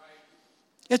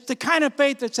 It's the kind of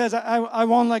faith that says, I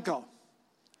won't let go.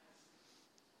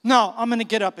 No, I'm going to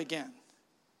get up again.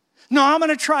 No, I'm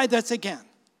going to try this again.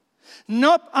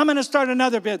 Nope, I'm going to start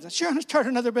another business. You're going to start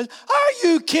another business? Are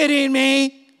you kidding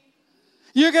me?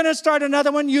 You're going to start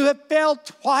another one? You have failed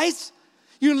twice?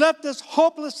 You left us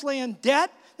hopelessly in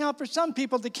debt? Now, for some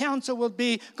people, the counsel will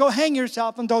be, go hang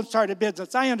yourself and don't start a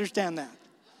business. I understand that.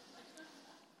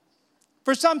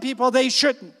 For some people, they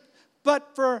shouldn't.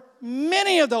 But for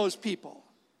many of those people,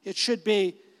 it should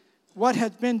be, what has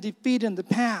been defeated in the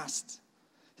past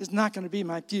is not going to be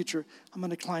my future. I'm going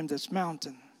to climb this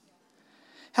mountain.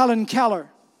 Helen Keller.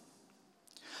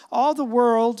 All the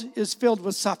world is filled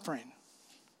with suffering.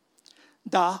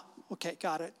 Duh. Okay,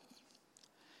 got it.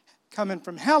 Coming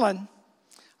from Helen,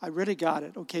 I really got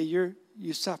it. Okay, you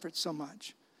suffered so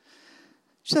much.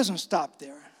 She doesn't stop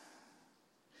there.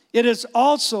 It is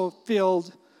also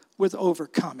filled with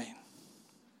overcoming.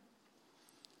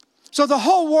 So the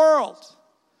whole world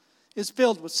is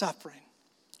filled with suffering.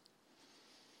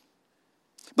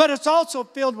 But it's also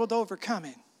filled with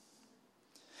overcoming.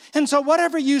 And so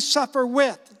whatever you suffer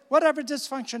with, whatever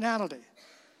dysfunctionality,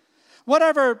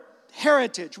 whatever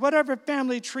heritage, whatever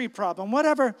family tree problem,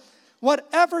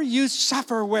 whatever you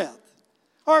suffer with,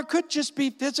 or it could just be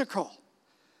physical,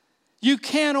 you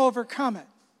can overcome it.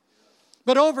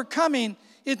 But overcoming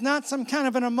is not some kind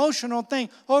of an emotional thing.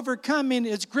 Overcoming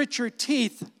is grit your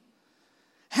teeth.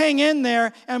 Hang in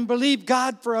there and believe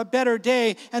God for a better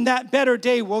day, and that better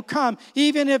day will come.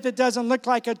 Even if it doesn't look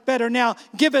like it's better now,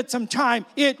 give it some time.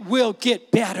 It will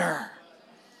get better.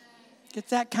 Get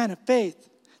that kind of faith.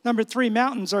 Number 3,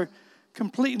 mountains are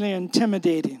completely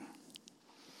intimidating.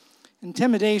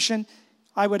 Intimidation,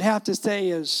 I would have to say,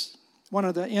 is one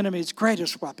of the enemy's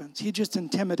greatest weapons. He just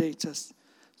intimidates us.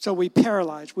 So we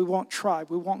paralyze. We won't try.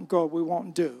 We won't go. We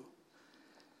won't do.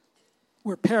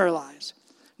 We're paralyzed.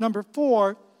 Number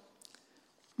 4,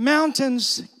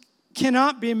 mountains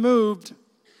cannot be moved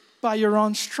by your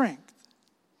own strength.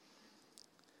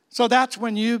 So that's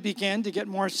when you begin to get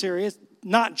more serious,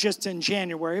 not just in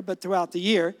January, but throughout the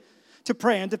year, to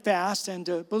pray and to fast and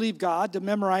to believe God, to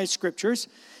memorize scriptures.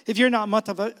 If you're not much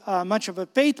of a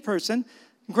faith person,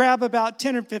 grab about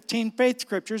 10 or 15 faith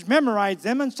scriptures, memorize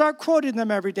them, and start quoting them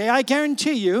every day. I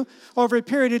guarantee you, over a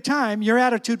period of time, your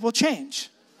attitude will change.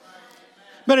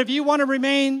 But if you want to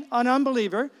remain an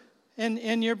unbeliever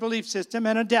in your belief system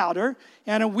and a doubter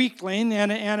and a weakling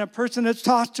and a person that's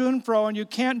tossed to and fro and you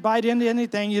can't bite into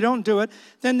anything, you don't do it,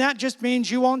 then that just means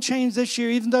you won't change this year,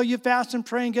 even though you fast and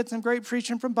pray and get some great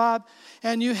preaching from Bob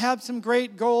and you have some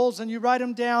great goals and you write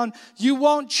them down. You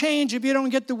won't change if you don't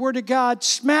get the Word of God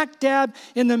smack dab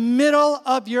in the middle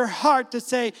of your heart to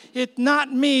say, it's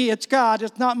not me, it's God.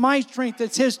 It's not my strength,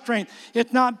 it's His strength.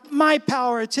 It's not my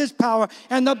power, it's His power.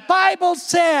 And the Bible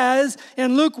says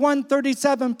in Luke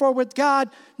 1:37, for with God,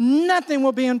 nothing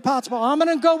will be impossible. I'm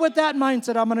going to go with that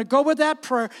mindset. I'm going to go with that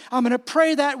prayer. I'm going to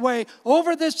pray that way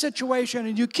over this situation.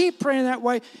 And you keep praying that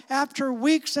way. After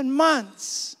weeks and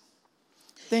months,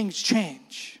 things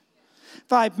change.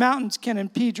 5, mountains can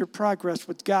impede your progress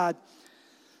with God.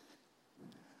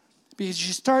 Because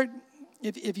you start,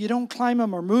 if you don't climb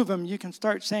them or move them, you can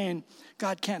start saying,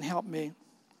 God can't help me.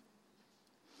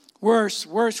 Worse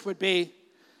would be,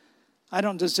 I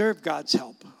don't deserve God's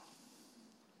help.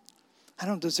 I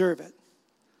don't deserve it.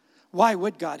 Why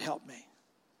would God help me?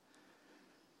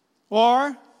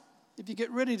 Or, if you get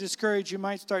really discouraged, you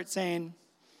might start saying,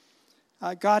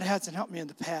 God hasn't helped me in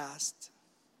the past.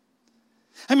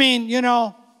 I mean,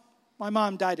 my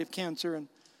mom died of cancer, and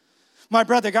my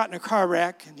brother got in a car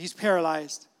wreck, and he's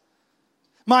paralyzed.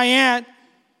 My aunt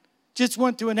just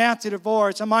went through a nasty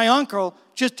divorce, and my uncle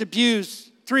just abused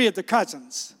 3 of the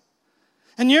cousins.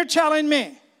 And you're telling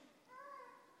me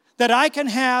that I can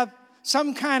have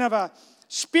some kind of a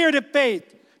spirit of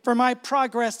faith for my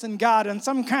progress in God and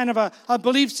some kind of a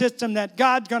belief system that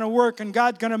God's going to work and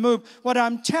God's going to move. What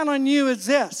I'm telling you is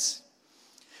this.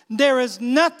 There is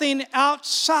nothing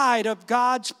outside of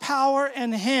God's power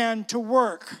and hand to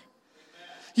work.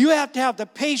 You have to have the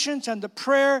patience and the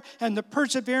prayer and the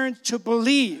perseverance to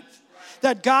believe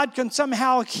that God can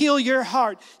somehow heal your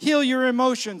heart, heal your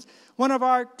emotions. One of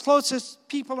our closest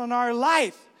people in our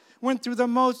life went through the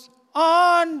most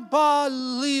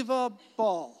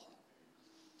unbelievable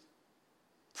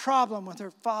problem with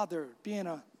her father being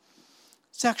a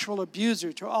sexual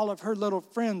abuser to all of her little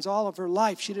friends, all of her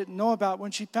life she didn't know about.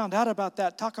 When she found out about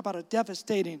that, talk about a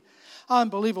devastating,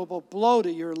 unbelievable blow to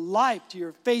your life, to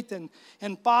your faith in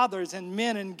fathers and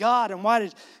men and God. And why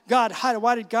did God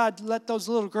let those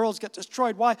little girls get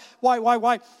destroyed? Why?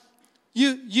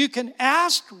 You can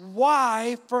ask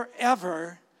why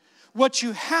forever. What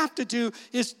you have to do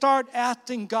is start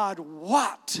asking God,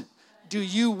 what do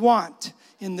you want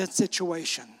in this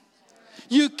situation?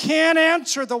 You can't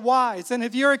answer the whys. And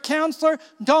if you're a counselor,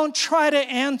 don't try to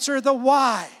answer the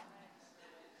why.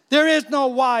 There is no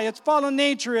why. It's fallen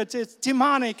nature. It's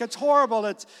demonic. It's horrible.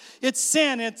 It's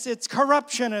sin. It's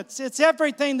corruption. It's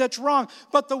everything that's wrong.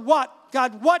 But the what?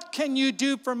 God, what can you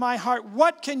do for my heart?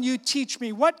 What can you teach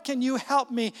me? What can you help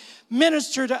me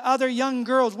minister to other young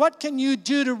girls? What can you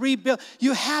do to rebuild?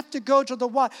 You have to go to the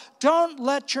what. Don't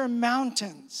let your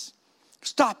mountains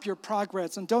stop your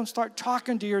progress, and don't start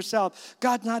talking to yourself,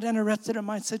 God's not interested in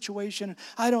my situation.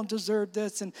 I don't deserve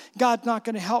this, and God's not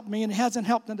going to help me, and He hasn't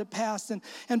helped in the past.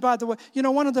 And by the way,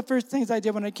 one of the first things I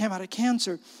did when I came out of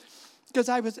cancer, because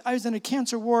I was in a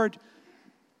cancer ward,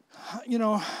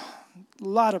 a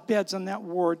lot of beds on that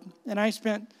ward, and I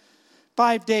spent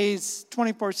 5 days,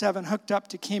 24/7, hooked up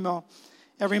to chemo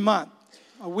every month.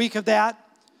 A week of that,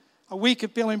 a week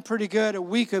of feeling pretty good, a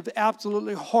week of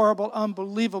absolutely horrible,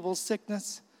 unbelievable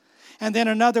sickness, and then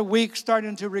another week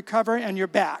starting to recover, and you're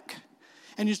back.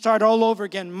 And you start all over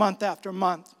again month after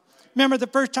month. Remember the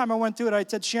first time I went through it, I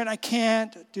said, Sharon, I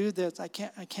can't do this. I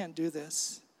can't do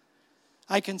this.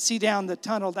 I can see down the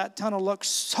tunnel. That tunnel looks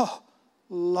so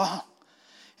long.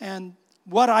 And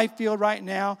what I feel right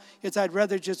now is I'd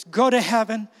rather just go to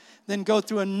heaven than go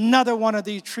through another one of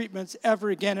these treatments ever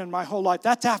again in my whole life.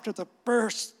 That's after the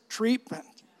first treatment.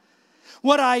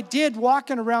 What I did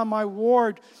walking around my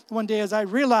ward one day is I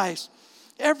realized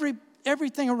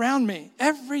everything around me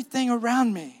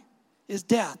is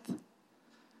death.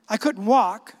 I couldn't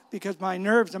walk because my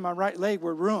nerves in my right leg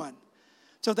were ruined.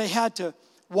 So they had to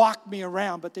walk me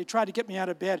around, but they tried to get me out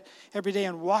of bed every day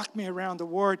and walk me around the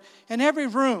ward. And every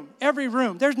room,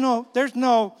 there's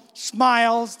no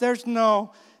smiles, there's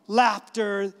no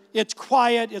laughter. It's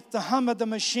quiet. It's the hum of the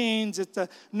machines. It's the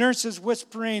nurses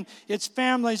whispering. It's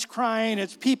families crying.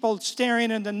 It's people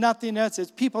staring into nothingness.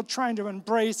 It's people trying to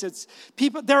embrace. It's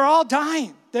people, they're all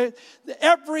dying.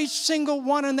 Every single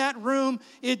one in that room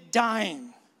is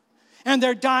dying. And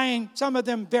they're dying, some of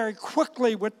them very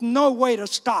quickly with no way to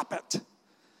stop it.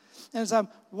 And as I'm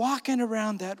walking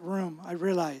around that room, I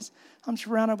realize I'm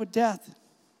surrounded with death.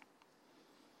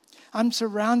 I'm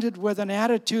surrounded with an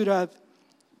attitude of,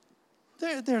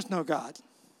 there's no God.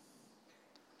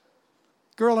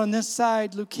 Girl on this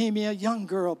side, leukemia, young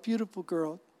girl, beautiful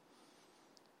girl.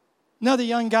 Another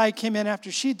young guy came in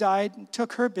after she died and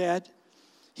took her bed.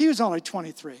 He was only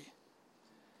 23.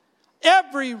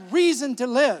 Every reason to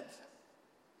live.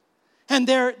 And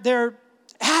their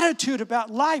attitude about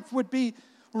life would be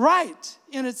right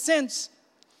in a sense.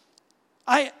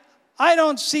 I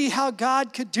don't see how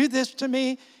God could do this to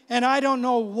me, and I don't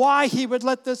know why he would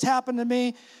let this happen to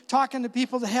me. Talking to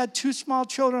people that had 2 small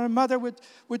children, a mother with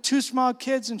 2 small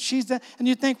kids, and she's there, and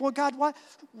you think, well, God,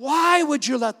 why would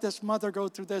you let this mother go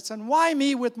through this? And why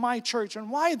me with my church? And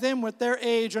why them with their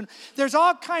age? And there's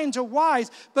all kinds of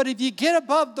whys. But if you get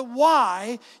above the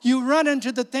why, you run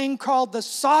into the thing called the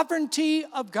sovereignty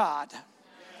of God.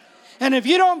 And if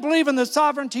you don't believe in the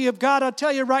sovereignty of God, I'll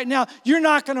tell you right now, you're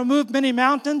not going to move many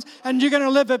mountains, and you're going to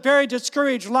live a very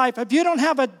discouraged life. If you don't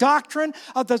have a doctrine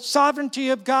of the sovereignty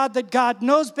of God, that God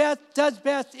knows best, does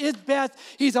best, is best,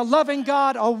 he's a loving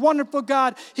God, a wonderful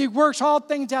God. He works all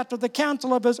things after the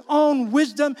counsel of his own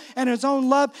wisdom and his own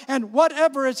love. And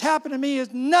whatever has happened to me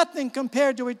is nothing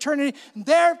compared to eternity.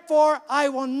 Therefore, I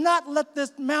will not let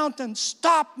this mountain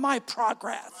stop my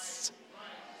progress.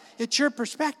 It's your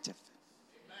perspective.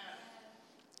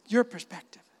 Your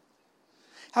perspective.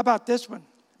 How about this one?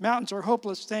 Mountains are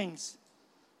hopeless things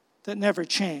that never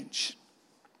change.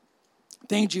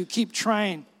 Things you keep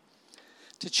trying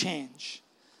to change.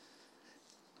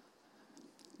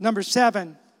 Number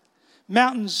 7,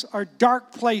 mountains are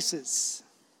dark places.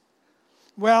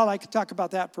 Well, I could talk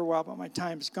about that for a while, but my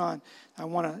time is gone. I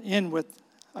want to end with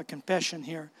a confession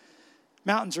here.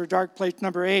 Mountains are dark places.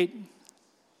 Number 8,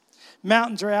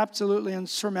 mountains are absolutely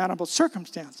insurmountable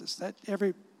circumstances that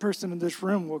every person in this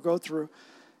room will go through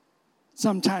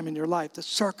sometime in your life. The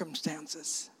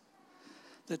circumstances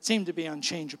that seem to be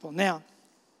unchangeable. Now,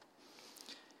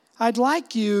 I'd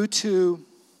like you to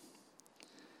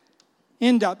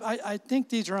end up, I think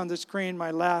these are on the screen,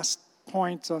 my last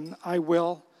points on I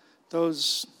will,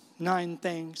 those 9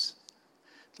 things.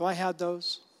 Do I have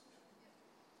those?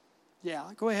 Yeah,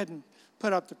 go ahead and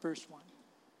put up the first one.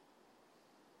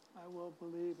 I will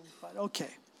believe and fight. Okay.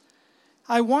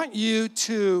 I want you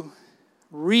to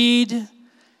read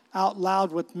out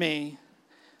loud with me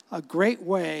a great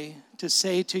way to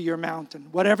say to your mountain,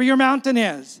 whatever your mountain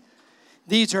is,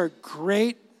 these are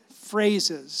great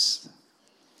phrases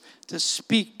to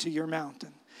speak to your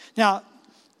mountain. Now,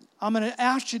 I'm going to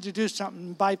ask you to do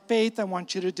something. By faith, I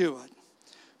want you to do it.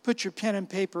 Put your pen and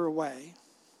paper away.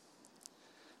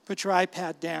 Put your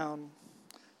iPad down.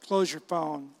 Close your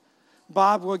phone.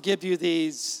 Bob will give you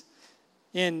these,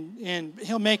 and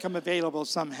he'll make them available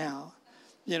somehow,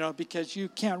 because you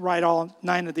can't write all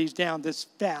 9 of these down this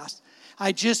fast.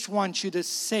 I just want you to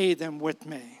say them with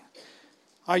me.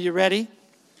 Are you ready?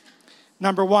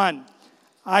 Number 1,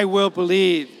 I will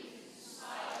believe.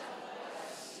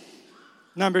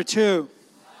 Number 2,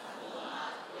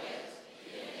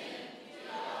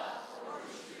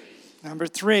 number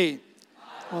 3,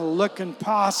 will look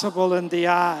impossible in the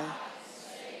eye.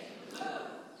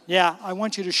 Yeah, I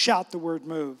want you to shout the word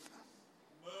move.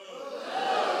 Move.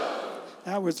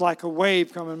 That was like a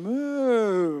wave coming,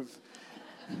 move.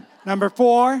 Number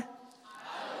 4.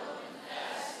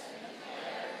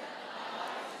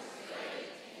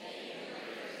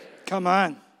 Come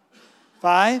on.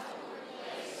 5.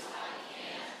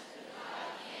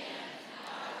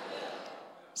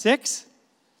 6.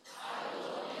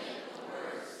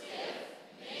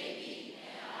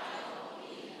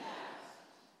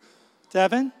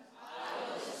 7.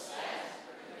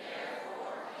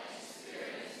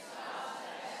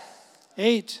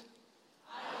 8.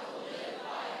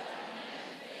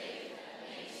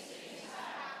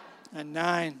 And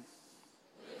 9.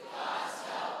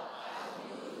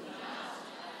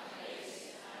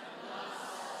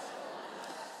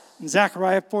 In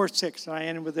Zechariah 4:6, and I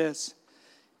end with this.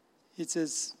 It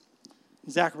says,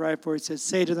 in Zechariah 4, it says,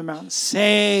 say to the mountain,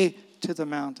 say to the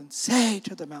mountain, say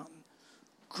to the mountain.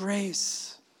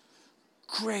 Grace.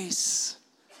 Grace.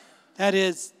 That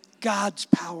is God's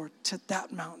power to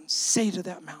that mountain. Say to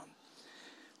that mountain.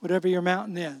 Whatever your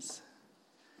mountain is,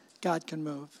 God can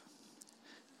move.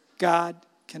 God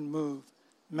can move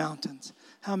mountains.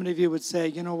 How many of you would say,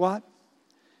 you know what?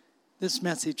 This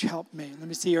message helped me. Let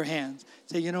me see your hands.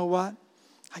 Say, you know what?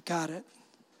 I got it.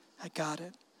 I got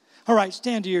it. All right,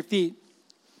 stand to your feet.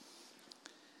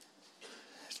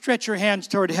 Stretch your hands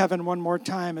toward heaven one more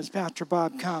time as Pastor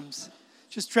Bob comes.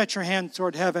 Just stretch your hands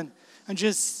toward heaven and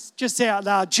just say out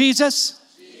loud, Jesus,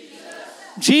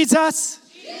 Jesus,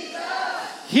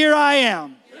 here I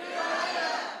am.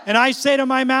 And I say to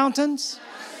my mountains,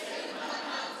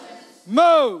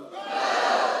 move,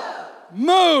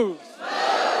 move,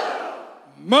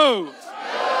 move.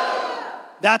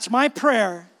 That's my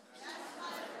prayer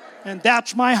And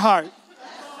that's my heart.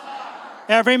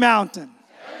 Every mountain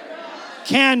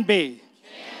can be,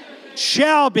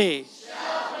 shall be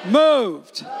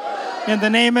moved in the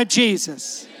name of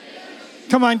Jesus.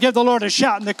 Come on, give the Lord a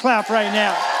shout and a clap right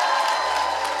now.